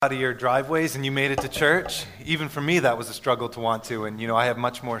Out of your driveways and you made it to church. Even for me, that was a struggle to want to, and I have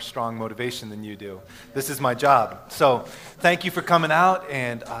much more strong motivation than you do. This is my job. So thank you for coming out,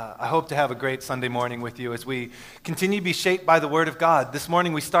 and I hope to have a great Sunday morning with you as we continue to be shaped by the Word of God. This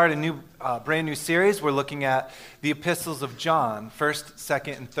morning we start a brand new series. We're looking at the epistles of John, 1st,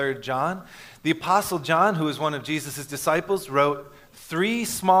 2nd, and 3rd John. The Apostle John, who is one of Jesus' disciples, wrote 3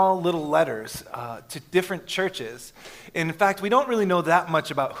 small little letters to different churches. And in fact, we don't really know that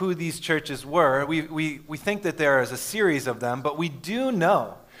much about who these churches were. We think that there is a series of them, but we do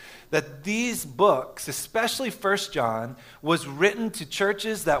know that these books, especially 1 John, was written to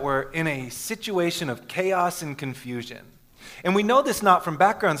churches that were in a situation of chaos and confusion. And we know this not from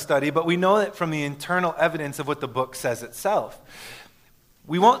background study, but we know it from the internal evidence of what the book says itself.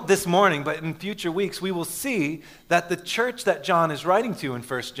 We won't this morning, but in future weeks, we will see that the church that John is writing to in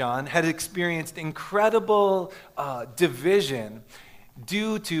 1 John had experienced incredible division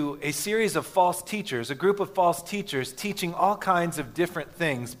due to a series of false teachers, a group of false teachers teaching all kinds of different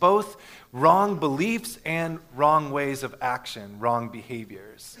things, both wrong beliefs and wrong ways of action, wrong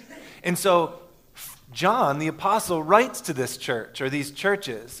behaviors. And so John, the apostle, writes to this church, or these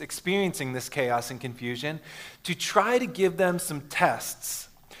churches experiencing this chaos and confusion, to try to give them some tests,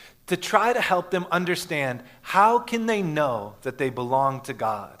 to try to help them understand how can they know that they belong to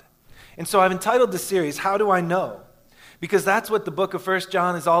God. And so I've entitled this series, How Do I Know? Because that's what the book of 1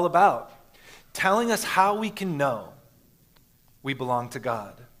 John is all about, telling us how we can know we belong to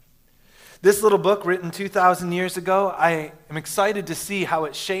God. This little book, written 2,000 years ago, I am excited to see how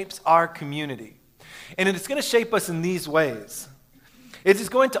it shapes our community. And it's going to shape us in these ways. It is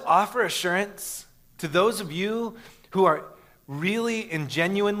going to offer assurance to those of you who are really and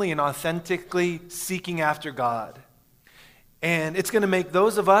genuinely and authentically seeking after God. And it's going to make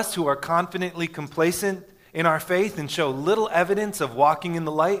those of us who are confidently complacent in our faith and show little evidence of walking in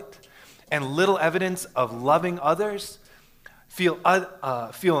the light and little evidence of loving others feel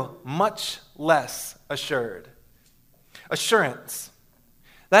much less assured. Assurance.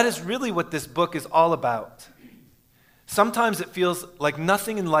 That is really what this book is all about. Sometimes it feels like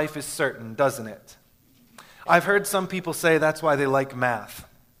nothing in life is certain, doesn't it? I've heard some people say that's why they like math,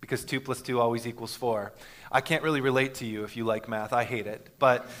 because 2 + 2 always equals 4. I can't really relate to you if you like math. I hate it.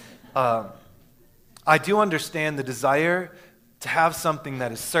 But I do understand the desire to have something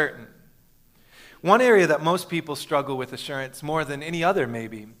that is certain. One area that most people struggle with assurance more than any other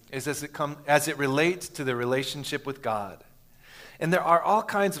maybe is as it relates to the relationship with God. And there are all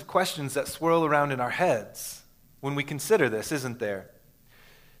kinds of questions that swirl around in our heads when we consider this, isn't there?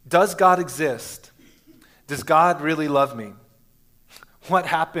 Does God exist? Does God really love me? What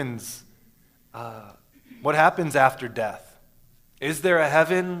happens? What happens after death? Is there a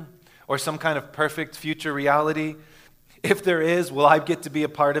heaven or some kind of perfect future reality? If there is, will I get to be a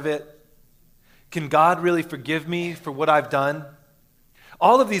part of it? Can God really forgive me for what I've done?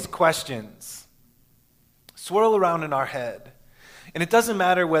 All of these questions swirl around in our head. And it doesn't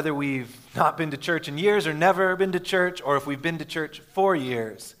matter whether we've not been to church in years or never been to church, or if we've been to church for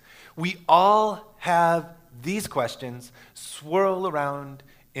years. We all have these questions swirl around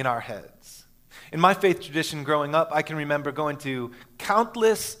in our heads. In my faith tradition growing up, I can remember going to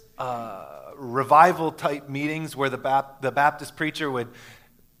countless revival-type meetings where the Baptist preacher would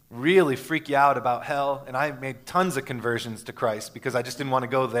really freak you out about hell. And I made tons of conversions to Christ because I just didn't want to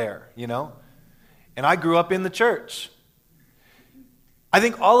go there, And I grew up in the church. I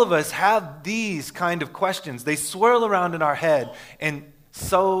think all of us have these kind of questions. They swirl around in our head, and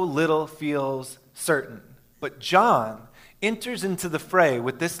so little feels certain. But John enters into the fray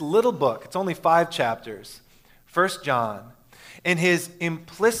with this little book. It's only 5 chapters, 1 John. And his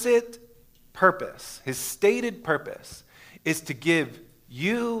implicit purpose, his stated purpose, is to give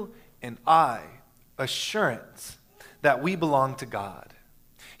you and I assurance that we belong to God.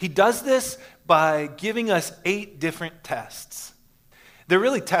 He does this by giving us 8 different tests. They're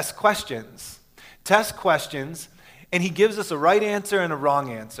really test questions, and he gives us a right answer and a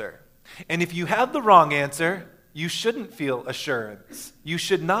wrong answer. And if you have the wrong answer, you shouldn't feel assurance. You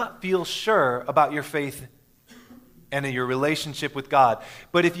should not feel sure about your faith and your relationship with God.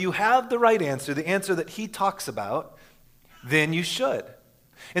 But if you have the right answer, the answer that he talks about, then you should.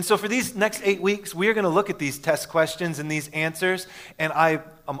 And so for these next 8 weeks, we're going to look at these test questions and these answers, and I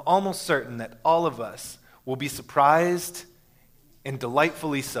am almost certain that all of us will be surprised and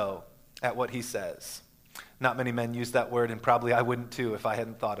delightfully so at what he says. Not many men use that word, and probably I wouldn't too if I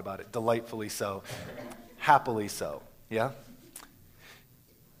hadn't thought about it. Delightfully so. Happily so. Yeah?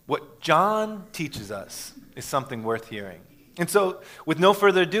 What John teaches us is something worth hearing. And so, with no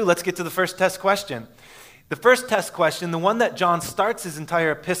further ado, let's get to the first test question. The first test question, the one that John starts his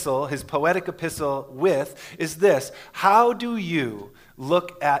entire epistle, his poetic epistle with, is this: how do you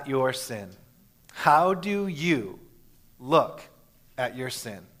look at your sin? How do you look at your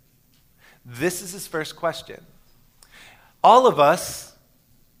sin? This is his first question. All of us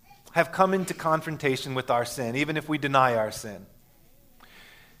have come into confrontation with our sin, even if we deny our sin.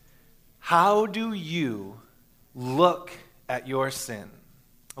 How do you look at your sin?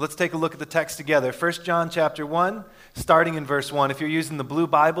 Let's take a look at the text together. 1 John chapter 1, starting in verse 1. If you're using the blue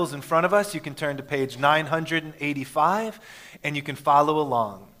Bibles in front of us, you can turn to page 985, and you can follow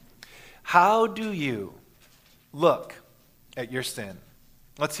along. How do you look at your sin?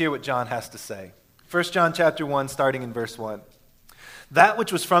 Let's hear what John has to say. 1 John chapter 1, starting in verse 1. That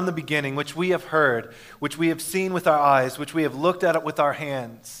which was from the beginning, which we have heard, which we have seen with our eyes, which we have looked at it with our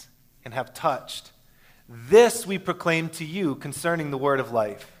hands, and have touched, this we proclaim to you concerning the word of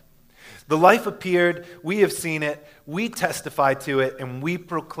life. The life appeared, we have seen it, we testify to it, and we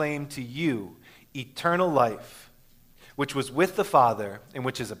proclaim to you eternal life, which was with the Father and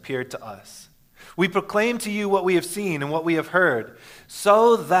which has appeared to us. We proclaim to you what we have seen and what we have heard,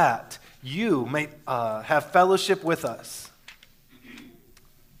 so that you may have fellowship with us.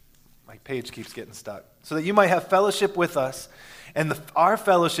 My page keeps getting stuck. So that you might have fellowship with us. And our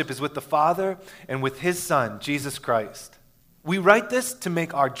fellowship is with the Father and with his Son, Jesus Christ. We write this to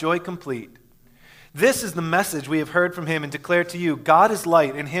make our joy complete. This is the message we have heard from him and declare to you: God is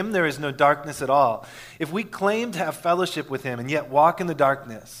light, in him there is no darkness at all. If we claim to have fellowship with him and yet walk in the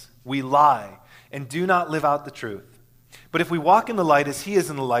darkness, we lie and do not live out the truth. But if we walk in the light as he is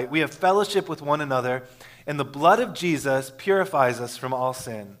in the light, we have fellowship with one another, and the blood of Jesus purifies us from all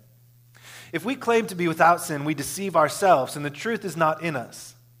sin. If we claim to be without sin, we deceive ourselves, and the truth is not in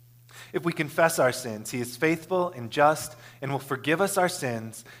us. If we confess our sins, he is faithful and just and will forgive us our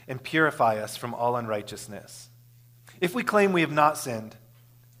sins and purify us from all unrighteousness. If we claim we have not sinned,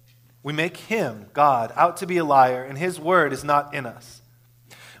 we make him, God, out to be a liar, and his word is not in us.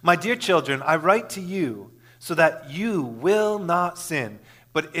 My dear children, I write to you so that you will not sin.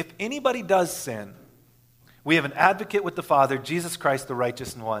 But if anybody does sin, we have an advocate with the Father, Jesus Christ, the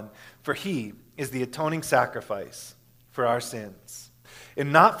righteous one, for he is the atoning sacrifice for our sins.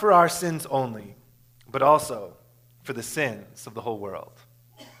 And not for our sins only, but also for the sins of the whole world.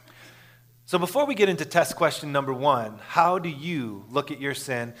 So before we get into test question number 1, how do you look at your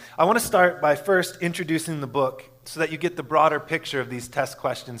sin? I want to start by first introducing the book so that you get the broader picture of these test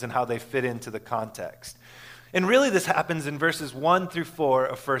questions and how they fit into the context. And really this happens in verses 1 through 4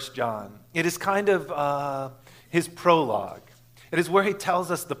 of 1 John. It is kind of his prologue. It is where he tells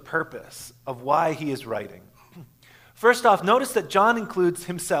us the purpose of why he is writing. First off, notice that John includes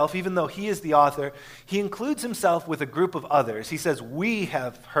himself, even though he is the author, he includes himself with a group of others. He says, we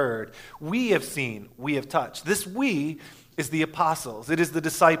have heard, we have seen, we have touched. This we is the apostles, it is the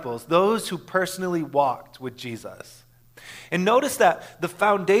disciples, those who personally walked with Jesus. And notice that the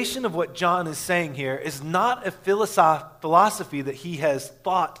foundation of what John is saying here is not a philosophy that he has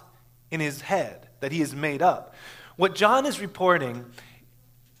thought in his head, that he has made up. What John is reporting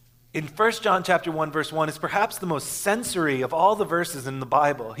in 1 John chapter 1, verse 1 is perhaps the most sensory of all the verses in the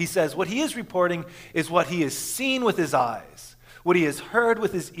Bible. He says what he is reporting is what he has seen with his eyes, what he has heard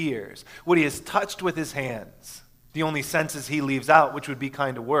with his ears, what he has touched with his hands. The only senses he leaves out, which would be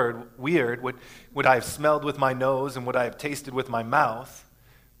kind of weird, would I have smelled with my nose and would I have tasted with my mouth?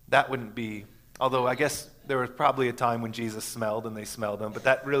 That wouldn't be, although I guess there was probably a time when Jesus smelled and they smelled him, but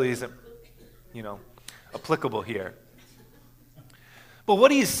that really isn't, applicable here. But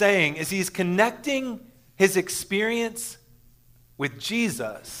what he's saying is he's connecting his experience with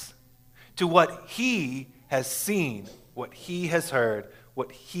Jesus to what he has seen, what he has heard,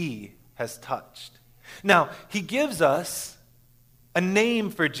 what he has touched. Now, he gives us a name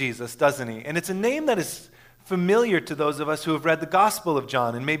for Jesus, doesn't he? And it's a name that is familiar to those of us who have read the Gospel of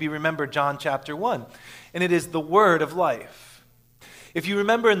John and maybe remember John chapter 1. And it is the Word of life. If you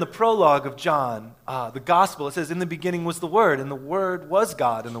remember in the prologue of John, the Gospel, it says, in the beginning was the Word, and the Word was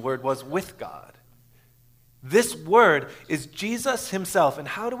God, and the Word was with God. This Word is Jesus himself. And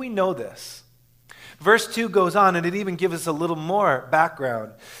how do we know this? Verse 2 goes on, and it even gives us a little more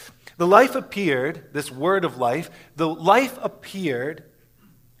background. The life appeared, this word of life, the life appeared,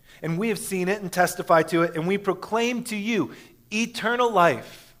 and we have seen it and testified to it, and we proclaim to you eternal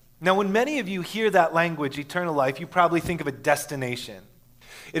life. Now, when many of you hear that language, eternal life, you probably think of a destination.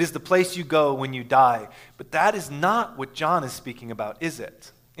 It is the place you go when you die. But that is not what John is speaking about, is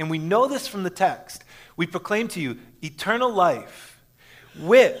it? And we know this from the text. We proclaim to you eternal life,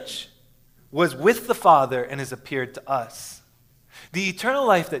 which was with the Father and has appeared to us. The eternal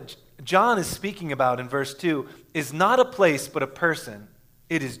life that John is speaking about in verse 2 is not a place but a person.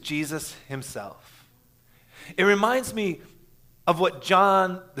 It is Jesus himself. It reminds me of what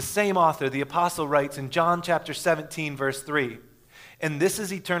John, the same author, the apostle, writes in John chapter 17, verse 3. And this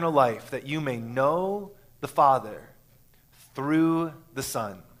is eternal life, that you may know the Father through the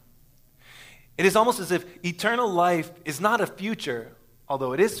Son. It is almost as if eternal life is not a future,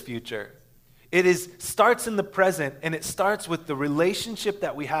 although it is future. It starts in the present, and it starts with the relationship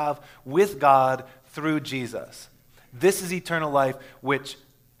that we have with God through Jesus. This is eternal life, which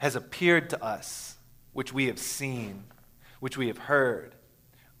has appeared to us, which we have seen, which we have heard,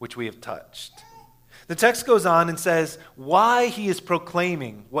 which we have touched. The text goes on and says why he is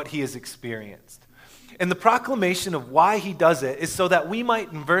proclaiming what he has experienced. And the proclamation of why he does it is so that we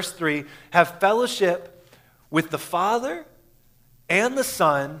might, in verse 3, have fellowship with the Father and the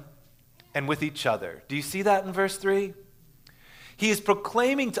Son and with each other. Do you see that in verse 3? He is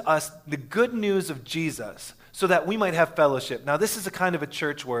proclaiming to us the good news of Jesus so that we might have fellowship. Now, this is a kind of a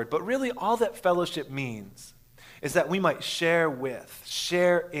church word, but really all that fellowship means is that we might share with,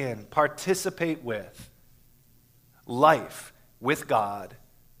 share in, participate with life with God,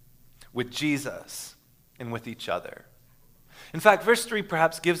 with Jesus, and with each other. In fact, verse 3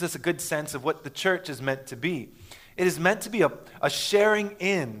 perhaps gives us a good sense of what the church is meant to be. It is meant to be a sharing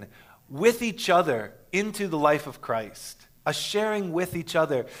in with each other into the life of Christ, a sharing with each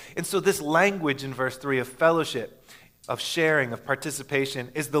other. And so this language in verse 3 of fellowship, of sharing, of participation,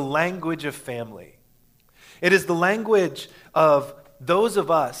 is the language of family. It is the language of those of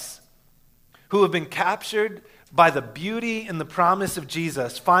us who have been captured by the beauty and the promise of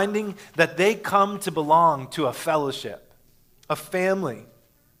Jesus, finding that they come to belong to a fellowship, a family,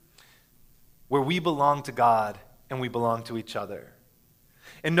 where we belong to God and we belong to each other.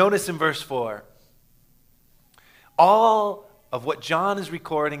 And notice in verse 4, all of what John is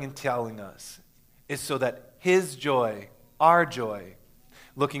recording and telling us is so that his joy, our joy,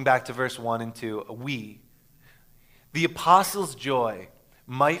 looking back to verse 1 and 2, the apostles' joy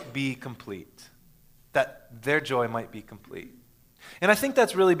might be complete, that their joy might be complete. And I think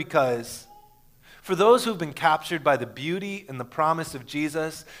that's really because for those who've been captured by the beauty and the promise of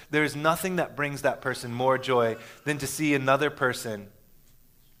Jesus, there is nothing that brings that person more joy than to see another person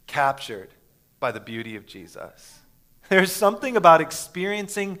captured by the beauty of Jesus. There's something about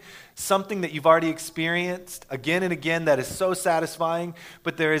experiencing something that you've already experienced again and again that is so satisfying,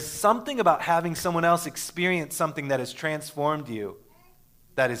 but there is something about having someone else experience something that has transformed you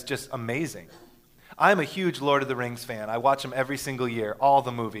that is just amazing. I'm a huge Lord of the Rings fan. I watch them every single year, all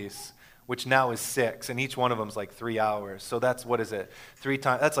the movies, which now is 6, and each one of them is like 3 hours. So that's, 3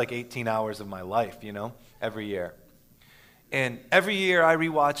 times, that's like 18 hours of my life, every year. And every year I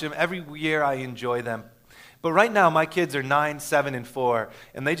rewatch them, every year I enjoy them. But right now, my kids are 9, 7, and 4,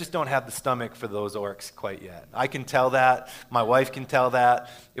 and they just don't have the stomach for those orcs quite yet. I can tell that. My wife can tell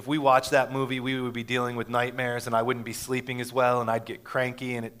that. If we watched that movie, we would be dealing with nightmares, and I wouldn't be sleeping as well, and I'd get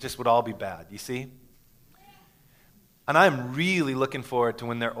cranky, and it just would all be bad, you see? And I'm really looking forward to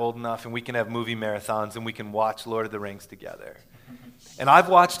when they're old enough and we can have movie marathons and we can watch Lord of the Rings together. And I've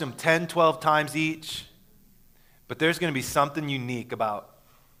watched them 10, 12 times each, but there's going to be something unique about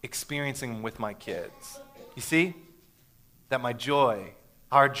experiencing them with my kids. You see? That my joy,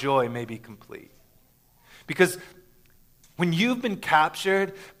 our joy may be complete. Because when you've been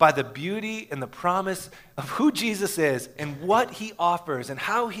captured by the beauty and the promise of who Jesus is and what he offers and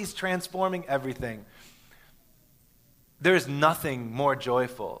how he's transforming everything, there is nothing more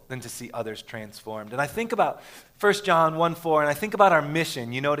joyful than to see others transformed. And I think about 1 John 1:4, and I think about our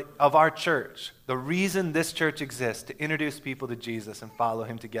mission, of our church, the reason this church exists, to introduce people to Jesus and follow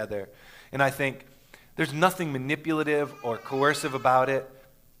him together. And I think there's nothing manipulative or coercive about it.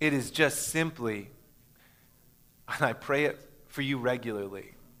 It is just simply, and I pray it for you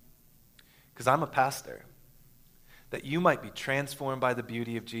regularly, because I'm a pastor, that you might be transformed by the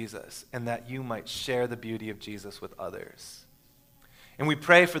beauty of Jesus and that you might share the beauty of Jesus with others. And we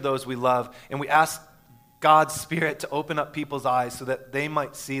pray for those we love, and we ask God's Spirit to open up people's eyes so that they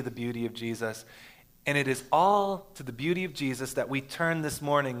might see the beauty of Jesus. And it is all to the beauty of Jesus that we turn this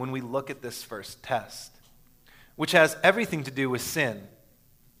morning when we look at this first test, which has everything to do with sin.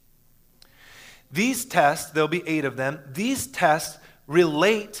 These tests, there'll be 8 of them, these tests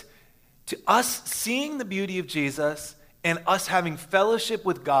relate to us seeing the beauty of Jesus and us having fellowship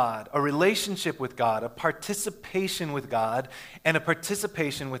with God, a relationship with God, a participation with God, and a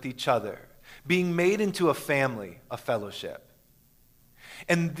participation with each other, being made into a family, a fellowship.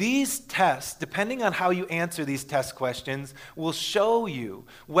 And these tests, depending on how you answer these test questions, will show you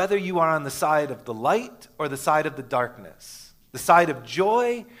whether you are on the side of the light or the side of the darkness, the side of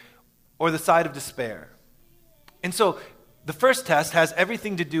joy or the side of despair? And so the first test has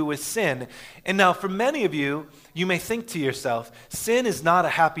everything to do with sin. And now for many of you, you may think to yourself, sin is not a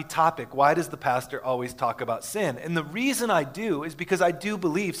happy topic. Why does the pastor always talk about sin? And the reason I do is because I do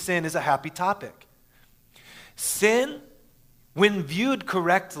believe sin is a happy topic. Sin, when viewed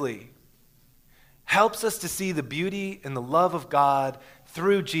correctly, helps us to see the beauty and the love of God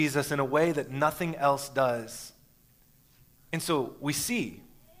through Jesus in a way that nothing else does. And so we see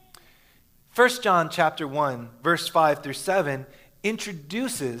 1 John chapter 1, verse 5 through 7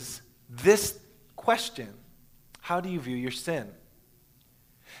 introduces this question. How do you view your sin?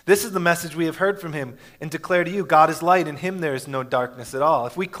 This is the message we have heard from him and declare to you, God is light, in him there is no darkness at all.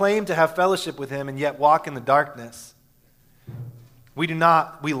 If we claim to have fellowship with him and yet walk in the darkness, we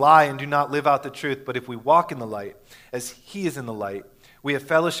lie and do not live out the truth. But if we walk in the light, as he is in the light, we have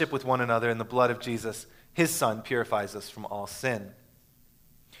fellowship with one another, and the blood of Jesus, his son, purifies us from all sin.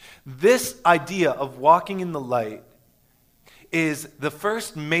 This idea of walking in the light is the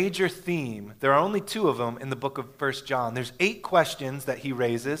first major theme. There are only 2 of them in the book of 1 John. There's 8 questions that he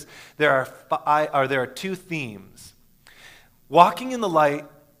raises. There are 2 themes. Walking in the light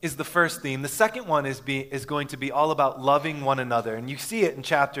is the first theme. The second one is going to be all about loving one another. And you see it in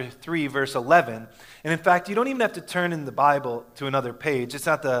chapter 3, verse 11. And in fact, you don't even have to turn in the Bible to another page. It's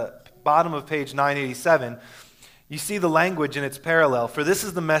at the bottom of page 987. You see the language in its parallel. For this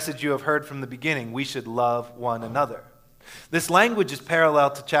is the message you have heard from the beginning. We should love one another. This language is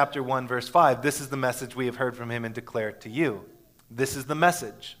parallel to chapter 1, verse 5. This is the message we have heard from him and declare it to you. This is the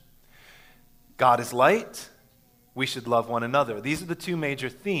message. God is light. We should love one another. These are the 2 major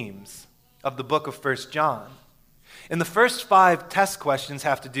themes of the book of 1 John. And the first 5 test questions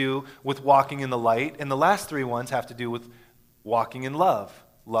have to do with walking in the light, and the last 3 ones have to do with walking in love,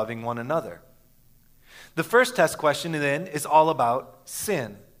 loving one another. The first test question then is all about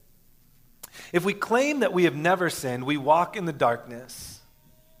sin. If we claim that we have never sinned, we walk in the darkness,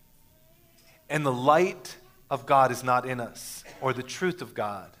 and the light of God is not in us, or the truth of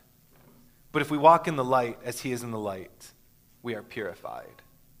God. But if we walk in the light as he is in the light, we are purified.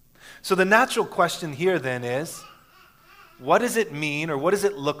 So the natural question here then is, what does it mean, or what does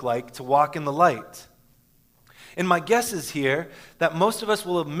it look like to walk in the light? And my guess is here that most of us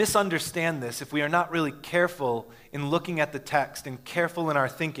will misunderstand this if we are not really careful in looking at the text and careful in our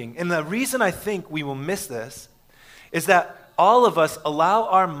thinking. And the reason I think we will miss this is that all of us allow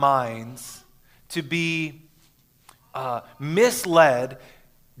our minds to be misled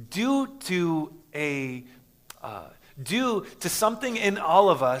due to something in all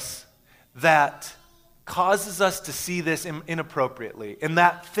of us that causes us to see this inappropriately. And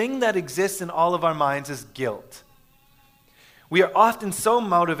that thing that exists in all of our minds is guilt. We are often so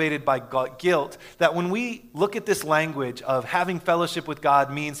motivated by guilt that when we look at this language of having fellowship with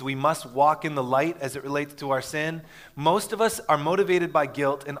God means we must walk in the light as it relates to our sin, most of us are motivated by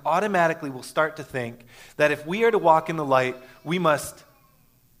guilt and automatically will start to think that if we are to walk in the light, we must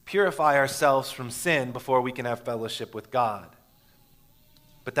purify ourselves from sin before we can have fellowship with God.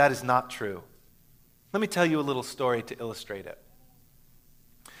 But that is not true. Let me tell you a little story to illustrate it.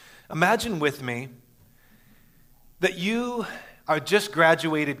 Imagine with me that you are just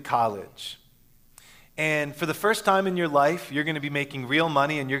graduated college, and for the first time in your life, you're going to be making real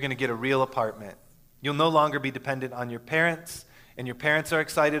money and you're going to get a real apartment. You'll no longer be dependent on your parents, and your parents are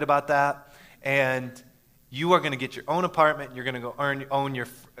excited about that, and you are going to get your own apartment. You're going to go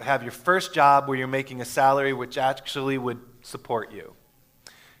have your first job where you're making a salary which actually would support you.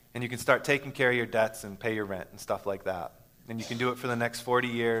 And you can start taking care of your debts and pay your rent and stuff like that. And you can do it for the next 40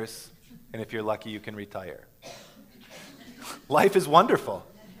 years, and if you're lucky, you can retire. Life is wonderful.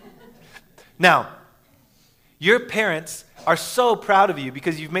 Now, your parents are so proud of you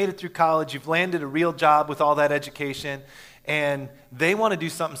because you've made it through college, you've landed a real job with all that education, and they want to do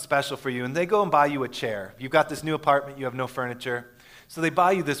something special for you, and they go and buy you a chair. You've got this new apartment, you have no furniture, so they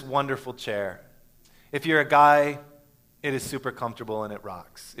buy you this wonderful chair. If you're a guy, it is super comfortable and it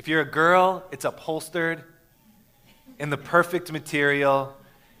rocks. If you're a girl, it's upholstered in the perfect material,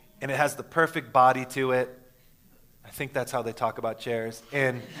 and it has the perfect body to it. I think that's how they talk about chairs.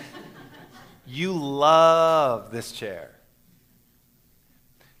 And you love this chair.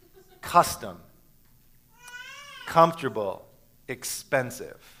 Custom, comfortable,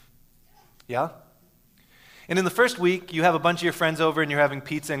 expensive. Yeah? And in the first week, you have a bunch of your friends over and you're having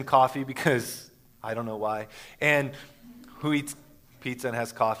pizza and coffee because I don't know why. And who eats pizza and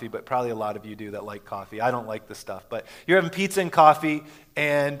has coffee? But probably a lot of you do that like coffee. I don't like this stuff. But you're having pizza and coffee,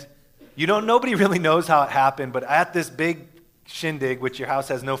 and nobody really knows how it happened, but at this big shindig, which your house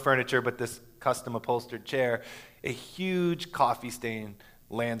has no furniture but this custom upholstered chair, a huge coffee stain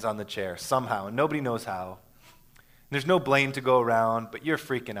lands on the chair somehow, and nobody knows how. There's no blame to go around, but you're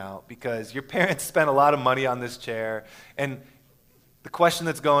freaking out because your parents spent a lot of money on this chair, and the question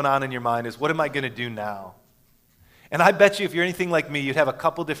that's going on in your mind is, what am I going to do now? And I bet you if you're anything like me, you'd have a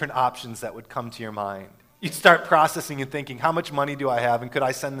couple different options that would come to your mind. You'd start processing and thinking, how much money do I have, and could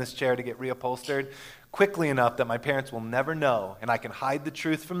I send this chair to get reupholstered quickly enough that my parents will never know, and I can hide the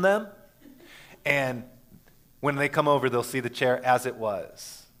truth from them, and when they come over, they'll see the chair as it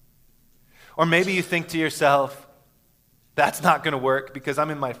was. Or maybe you think to yourself, that's not going to work because I'm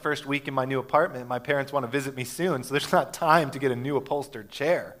in my first week in my new apartment. My parents want to visit me soon, so there's not time to get a new upholstered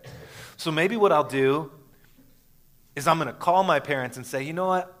chair. So maybe what I'll do is I'm going to call my parents and say, you know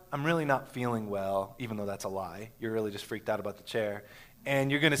what? I'm really not feeling well, even though that's a lie. You're really just freaked out about the chair.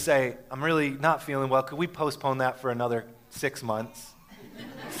 And you're going to say, I'm really not feeling well. Could we postpone that for another 6 months?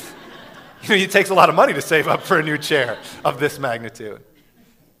 It takes a lot of money to save up for a new chair of this magnitude.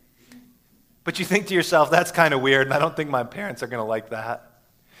 But you think to yourself, that's kind of weird, and I don't think my parents are going to like that.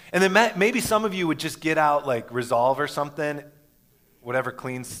 And then maybe some of you would just get out like Resolve or something, whatever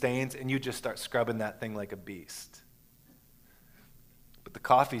cleans stains, and you just start scrubbing that thing like a beast. But the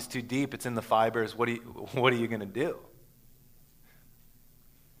coffee's too deep, it's in the fibers, what are you going to do?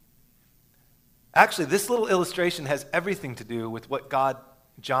 Actually, this little illustration has everything to do with what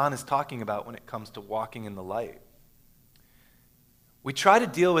John is talking about when it comes to walking in the light. We try to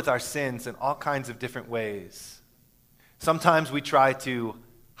deal with our sins in all kinds of different ways. Sometimes we try to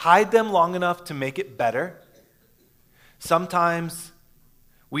hide them long enough to make it better. Sometimes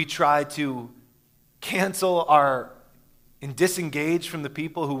we try to cancel and disengage from the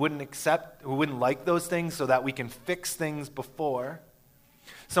people who wouldn't like those things so that we can fix things before.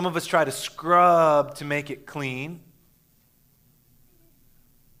 Some of us try to scrub to make it clean.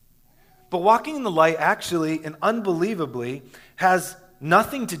 But walking in the light actually and unbelievably has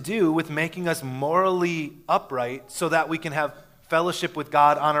nothing to do with making us morally upright so that we can have fellowship with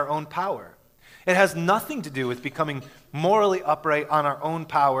God on our own power. It has nothing to do with becoming morally upright on our own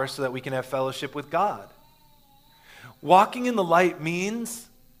power so that we can have fellowship with God. Walking in the light means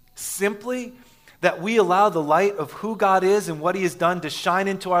simply that we allow the light of who God is and what He has done to shine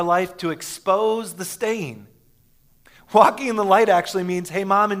into our life to expose the stain. Walking in the light actually means, hey,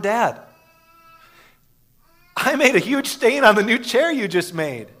 Mom and Dad, I made a huge stain on the new chair you just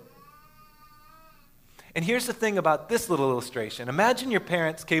made. And here's the thing about this little illustration. Imagine your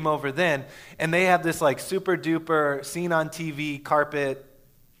parents came over then and they have this like super duper seen on TV carpet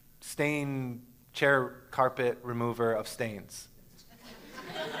stain chair carpet remover of stains.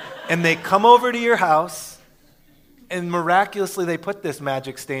 And they come over to your house and miraculously they put this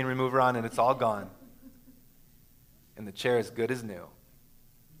magic stain remover on and it's all gone. And the chair is good as new.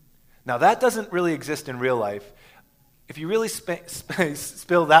 Now, that doesn't really exist in real life. If you really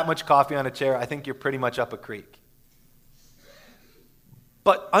spill that much coffee on a chair, I think you're pretty much up a creek.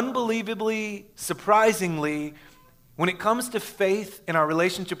 But unbelievably, surprisingly, when it comes to faith in our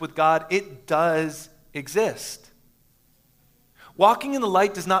relationship with God, it does exist. Walking in the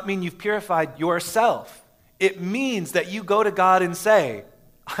light does not mean you've purified yourself. It means that you go to God and say,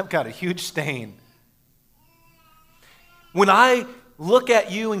 I've got a huge stain. When I look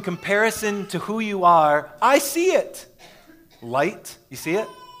at you in comparison to who you are, I see it. Light, you see it?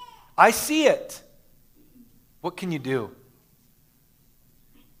 I see it. What can you do?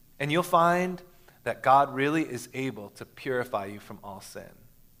 And you'll find that God really is able to purify you from all sin.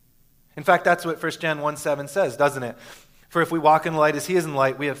 In fact, that's what 1 John 1:7 says, doesn't it? For if we walk in the light as He is in the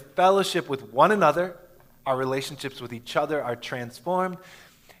light, we have fellowship with one another, our relationships with each other are transformed,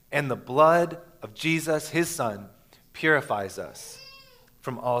 and the blood of Jesus, His Son, purifies us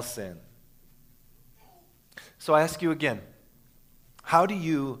from all sin. So I ask you again, how do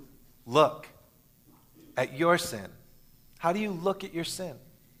you look at your sin? How do you look at your sin?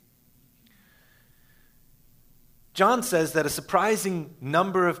 John says that a surprising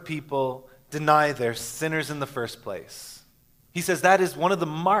number of people deny they're sinners in the first place. He says that is one of the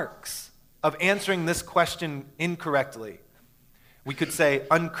marks of answering this question incorrectly. We could say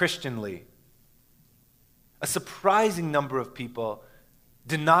unchristianly. A surprising number of people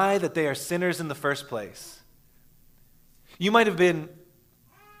deny that they are sinners in the first place. You might have been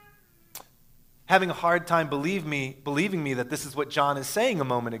having a hard time believing me that this is what John is saying a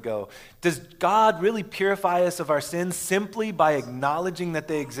moment ago. Does God really purify us of our sins simply by acknowledging that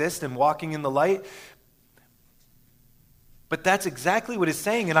they exist and walking in the light? But that's exactly what he's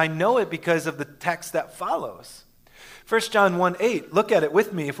saying, and I know it because of the text that follows. 1 John 1:8, look at it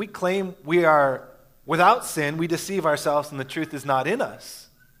with me. If we claim we are without sin, we deceive ourselves and the truth is not in us.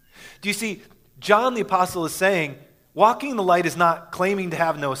 Do you see, John the Apostle is saying, Walking in the light is not claiming to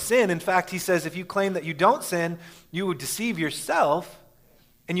have no sin. In fact, he says if you claim that you don't sin, you would deceive yourself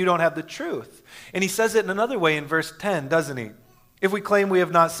and you don't have the truth. And he says it in another way in verse 10, doesn't he? If we claim we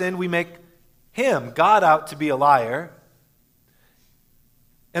have not sinned, we make him, God, out to be a liar,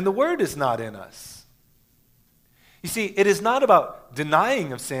 and the word is not in us. You see, it is not about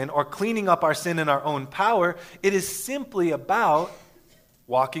denying of sin or cleaning up our sin in our own power. It is simply about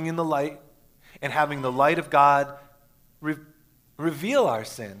walking in the light and having the light of God reveal our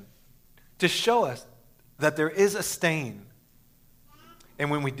sin, to show us that there is a stain. And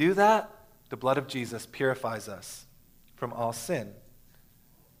when we do that, the blood of Jesus purifies us from all sin.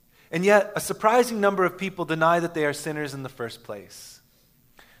 And yet, a surprising number of people deny that they are sinners in the first place.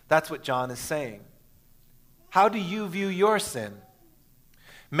 That's what John is saying. How do you view your sin?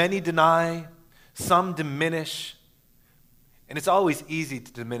 Many deny, some diminish, and it's always easy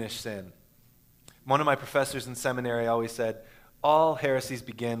to diminish sin. One of my professors in seminary always said, all heresies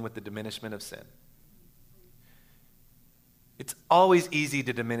begin with the diminishment of sin. It's always easy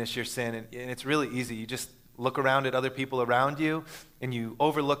to diminish your sin, and it's really easy. You just look around at other people around you, and you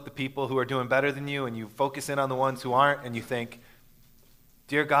overlook the people who are doing better than you, and you focus in on the ones who aren't, and you think,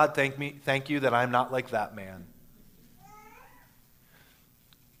 dear God, thank you that I'm not like that man.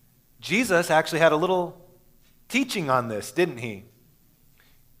 Jesus actually had a little teaching on this, didn't he?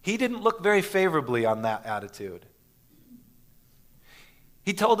 He didn't look very favorably on that attitude.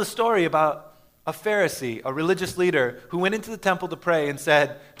 He told a story about a Pharisee, a religious leader, who went into the temple to pray and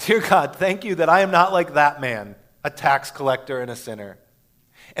said, dear God, thank you that I am not like that man, a tax collector and a sinner.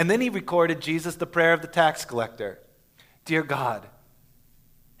 And then he recorded Jesus, the prayer of the tax collector. Dear God,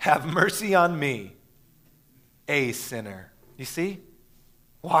 have mercy on me, a sinner. You see?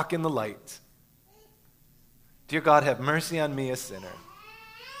 Walk in the light. Dear God, have mercy on me, a sinner.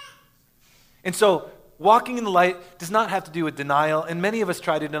 And so, walking in the light does not have to do with denial, and many of us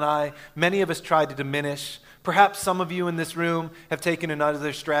try to deny, many of us try to diminish. Perhaps some of you in this room have taken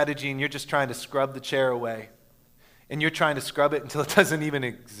another strategy and you're just trying to scrub the chair away. And you're trying to scrub it until it doesn't even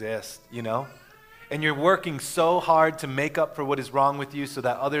exist, you know? And you're working so hard to make up for what is wrong with you so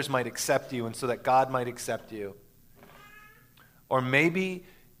that others might accept you and so that God might accept you. Or maybe,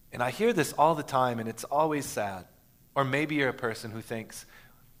 and I hear this all the time and it's always sad, or maybe you're a person who thinks,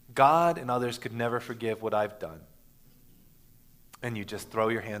 God and others could never forgive what I've done. And you just throw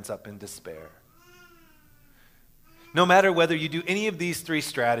your hands up in despair. No matter whether you do any of these three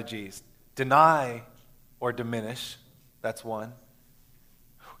strategies, deny or diminish, that's one.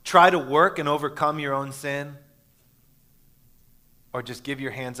 Try to work and overcome your own sin, or just give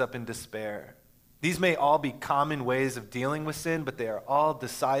your hands up in despair. These may all be common ways of dealing with sin, but they are all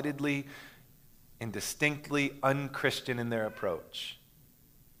decidedly and distinctly unchristian in their approach.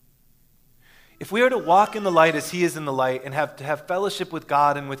 If we are to walk in the light as he is in the light and have to have fellowship with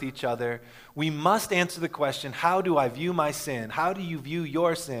God and with each other, we must answer the question, how do I view my sin? How do you view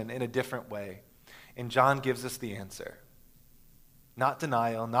your sin in a different way? And John gives us the answer. Not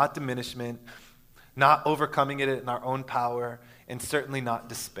denial, not diminishment, not overcoming it in our own power, and certainly not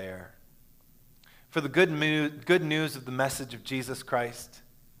despair. For the good news of the message of Jesus Christ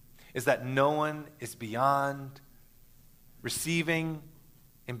is that no one is beyond receiving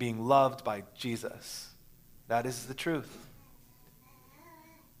and being loved by Jesus. That is the truth.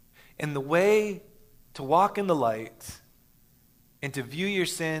 And the way to walk in the light and to view your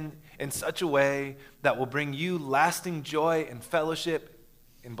sin in such a way that will bring you lasting joy and fellowship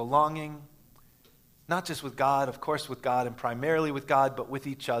and belonging, not just with God, of course with God and primarily with God, but with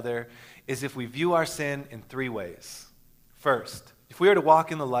each other, is if we view our sin in three ways. First, if we are to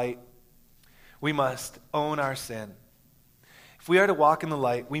walk in the light, we must own our sin. If we are to walk in the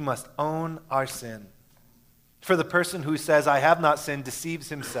light, we must own our sin. For the person who says, I have not sinned, deceives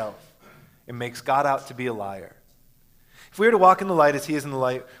himself and makes God out to be a liar. If we are to walk in the light as he is in the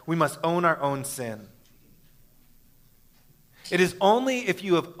light, we must own our own sin. It is only if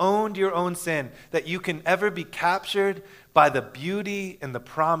you have owned your own sin that you can ever be captured by the beauty and the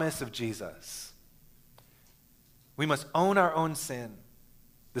promise of Jesus. We must own our own sin.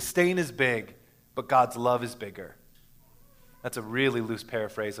 The stain is big, but God's love is bigger. That's a really loose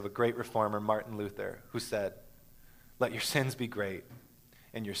paraphrase of a great reformer, Martin Luther, who said, let your sins be great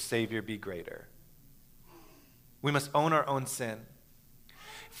and your Savior be greater. We must own our own sin.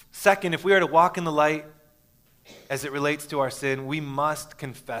 Second, if we are to walk in the light as it relates to our sin, we must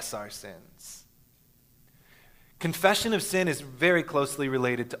confess our sins. Confession of sin is very closely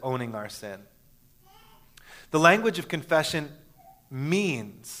related to owning our sin. The language of confession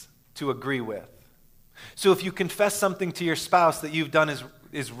means to agree with. So if you confess something to your spouse that you've done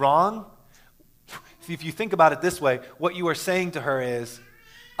is wrong, if if you think about it this way, what you are saying to her is,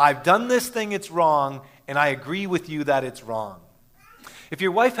 I've done this thing, it's wrong, and I agree with you that it's wrong. If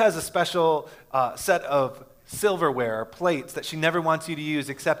your wife has a special set of silverware or plates that she never wants you to use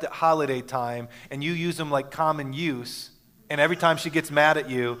except at holiday time, and you use them like common use, and every time she gets mad at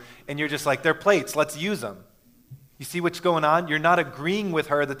you, and you're just like, they're plates, let's use them. You see what's going on? You're not agreeing with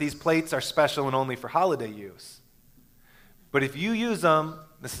her that these plates are special and only for holiday use. But if you use them,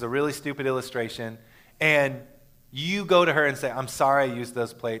 this is a really stupid illustration, and you go to her and say, I'm sorry I used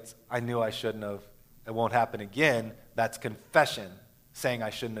those plates. I knew I shouldn't have. It won't happen again. That's confession, saying I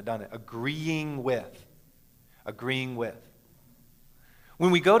shouldn't have done it. Agreeing with.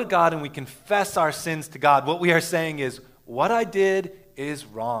 When we go to God and we confess our sins to God, what we are saying is, what I did is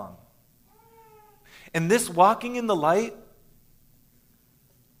wrong. And this walking in the light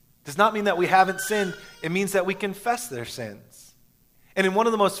does not mean that we haven't sinned. It means that we confess their sins. And in one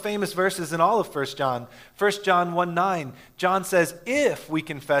of the most famous verses in all of 1 John 1:9, John says, if we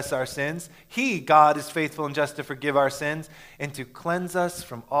confess our sins, he, God, is faithful and just to forgive our sins and to cleanse us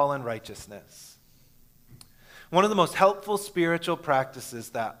from all unrighteousness. One of the most helpful spiritual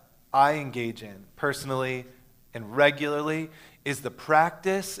practices that I engage in personally and regularly is the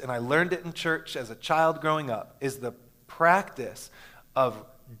practice, and I learned it in church as a child growing up, is the practice of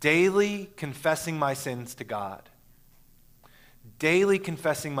daily confessing my sins to God. Daily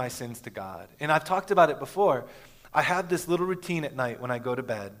confessing my sins to God. And I've talked about it before. I have this little routine at night when I go to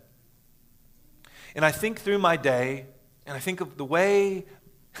bed. And I think through my day, and I think of the way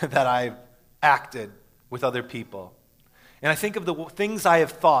that I've acted with other people. And I think of the things I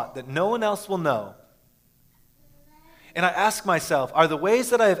have thought that no one else will know. And I ask myself, are the ways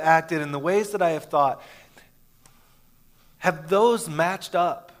that I have acted and the ways that I have thought, have those matched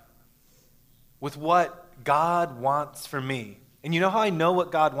up with what God wants for me? And you know how I know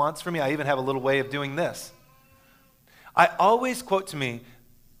what God wants for me? I even have a little way of doing this. I always quote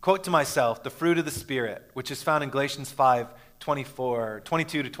to myself, the fruit of the Spirit, which is found in Galatians 5:22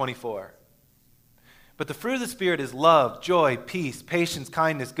 to 24. But the fruit of the Spirit is love, joy, peace, patience,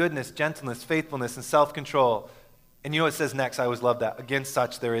 kindness, goodness, gentleness, faithfulness, and self-control. And you know what it says next? I always love that. Against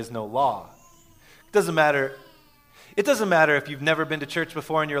such there is no law. It doesn't matter if you've never been to church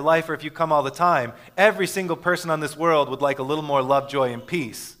before in your life or if you come all the time. Every single person on this world would like a little more love, joy, and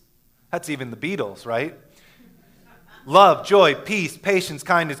peace. That's even the Beatles, right? Love, joy, peace, patience,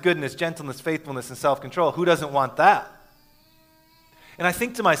 kindness, goodness, gentleness, faithfulness, and self-control. Who doesn't want that? And I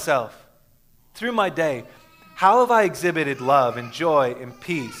think to myself, through my day, how have I exhibited love and joy and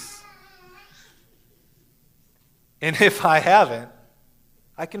peace? And if I haven't,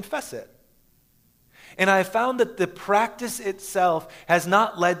 I confess it. And I have found that the practice itself has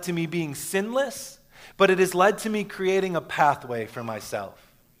not led to me being sinless, but it has led to me creating a pathway for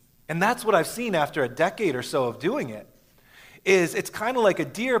myself. And that's what I've seen after a decade or so of doing it, is it's kind of like a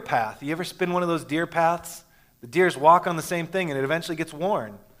deer path. You ever spin one of those deer paths? The deers walk on the same thing and it eventually gets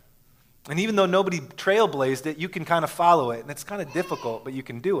worn. And even though nobody trailblazed it, you can kind of follow it. And it's kind of difficult, but you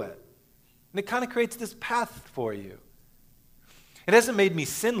can do it. And it kind of creates this path for you. It hasn't made me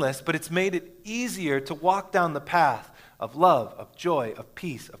sinless, but it's made it easier to walk down the path of love, of joy, of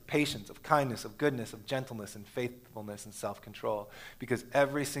peace, of patience, of kindness, of goodness, of gentleness, and faithfulness, and self-control. Because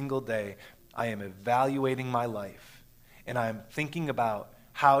every single day, I am evaluating my life, and I am thinking about,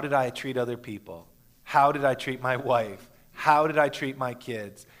 how did I treat other people? How did I treat my wife? How did I treat my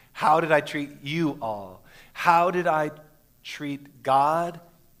kids? How did I treat you all? How did I treat God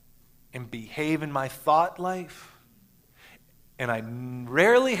and behave in my thought life? And I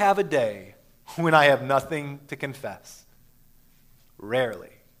rarely have a day when I have nothing to confess.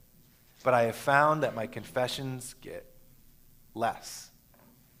 Rarely. But I have found that my confessions get less.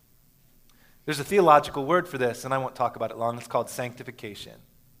 There's a theological word for this, and I won't talk about it long. It's called sanctification.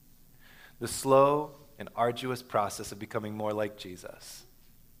 The slow and arduous process of becoming more like Jesus.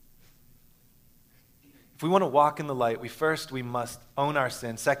 If we want to walk in the light, we must own our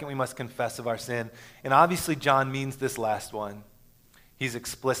sin. Second, we must confess of our sin. And obviously, John means this last one. He's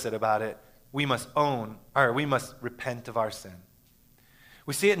explicit about it. We must repent of our sin.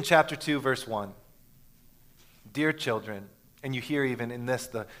 We see it in chapter 2, verse 1. Dear children, and you hear even in this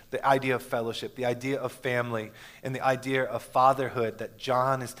the idea of fellowship, the idea of family, and the idea of fatherhood that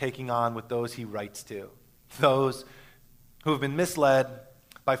John is taking on with those he writes to. Those who have been misled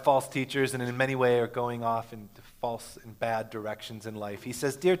by false teachers and in many ways are going off into false and bad directions in life. He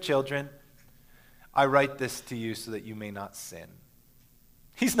says, dear children, I write this to you so that you may not sin.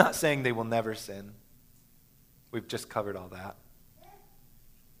 He's not saying they will never sin. We've just covered all that.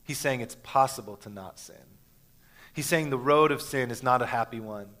 He's saying it's possible to not sin. He's saying the road of sin is not a happy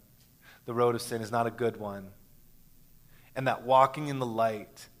one. the road of sin is not a good one, and that walking in the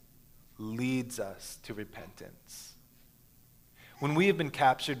light leads us to repentance. When we have been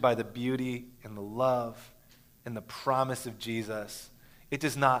captured by the beauty and the love and the promise of Jesus, it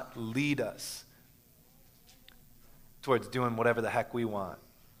does not lead us towards doing whatever the heck we want.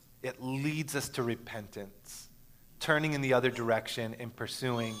 It leads us to repentance, turning in the other direction and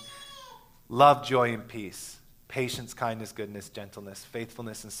pursuing love, joy, and peace, patience, kindness, goodness, gentleness,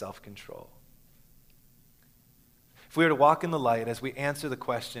 faithfulness, and self-control. If we were to walk in the light as we answer the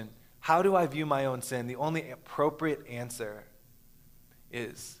question, how do I view my own sin? The only appropriate answer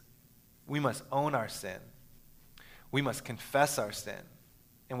is we must own our sin. We must confess our sin,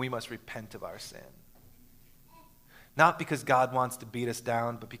 and we must repent of our sin. Not because God wants to beat us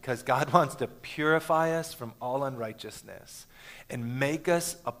down, but because God wants to purify us from all unrighteousness and make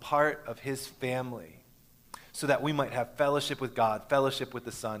us a part of his family so that we might have fellowship with God, fellowship with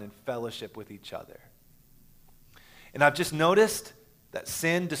the Son, and fellowship with each other. And I've just noticed that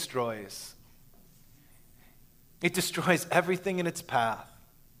sin destroys. It destroys everything in its path.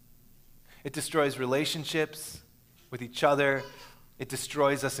 It destroys relationships with each other. It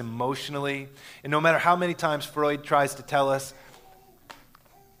destroys us emotionally. And no matter how many times Freud tries to tell us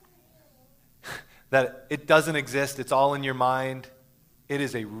that it doesn't exist, it's all in your mind, it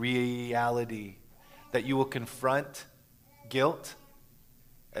is a reality that you will confront guilt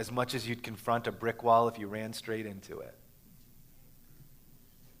as much as you'd confront a brick wall if you ran straight into it.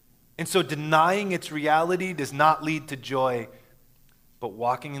 And so denying its reality does not lead to joy, but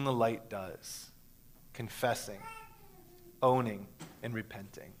walking in the light does. Confessing, owning, and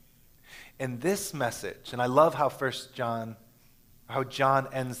repenting. And this message, and I love how John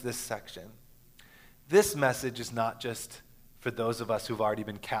ends this section. This message is not just for those of us who've already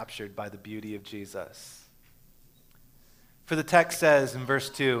been captured by the beauty of Jesus. For the text says in verse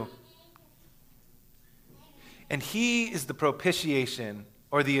 2, and he is the propitiation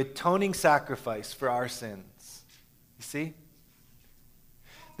or the atoning sacrifice for our sins. You see?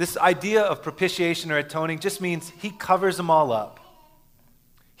 This idea of propitiation or atoning just means he covers them all up.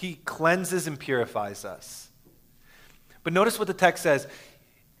 He cleanses and purifies us. But notice what the text says.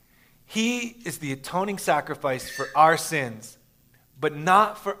 He is the atoning sacrifice for our sins, but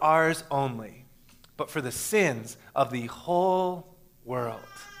not for ours only, but for the sins of the whole world.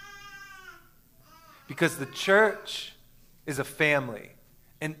 Because the church is a family,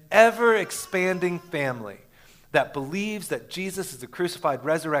 an ever-expanding family that believes that Jesus is the crucified,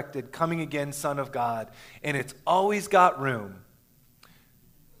 resurrected, coming again Son of God, and it's always got room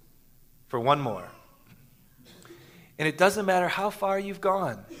for one more. And it doesn't matter how far you've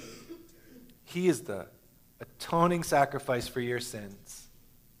gone. He is the atoning sacrifice for your sins.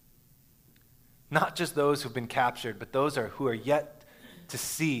 Not just those who've been captured, but those who are yet to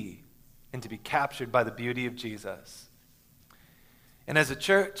see and to be captured by the beauty of Jesus. And as a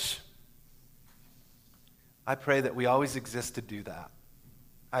church, I pray that we always exist to do that.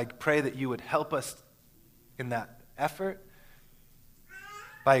 I pray that you would help us in that effort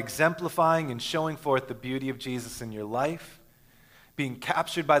by exemplifying and showing forth the beauty of Jesus in your life, being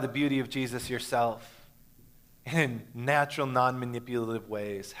captured by the beauty of Jesus yourself, and in natural, non-manipulative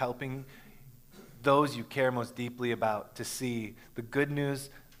ways, helping those you care most deeply about to see the good news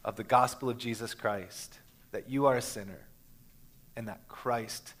of the gospel of Jesus Christ, that you are a sinner and that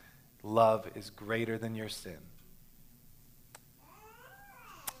Christ's love is greater than your sin.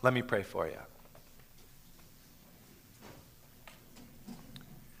 Let me pray for you.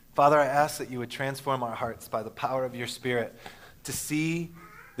 Father, I ask that you would transform our hearts by the power of your Spirit to see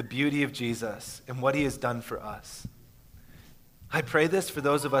the beauty of Jesus and what he has done for us. I pray this for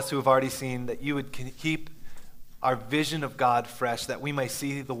those of us who have already seen, that you would keep our vision of God fresh, that we may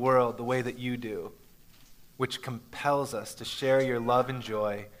see the world the way that you do, which compels us to share your love and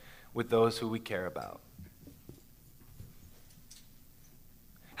joy with those who we care about.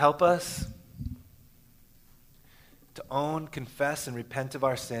 Help us to own, confess, and repent of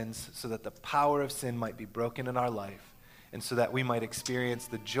our sins so that the power of sin might be broken in our life and so that we might experience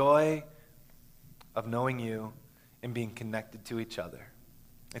the joy of knowing you and being connected to each other.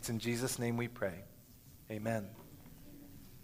 It's in Jesus' name we pray. Amen.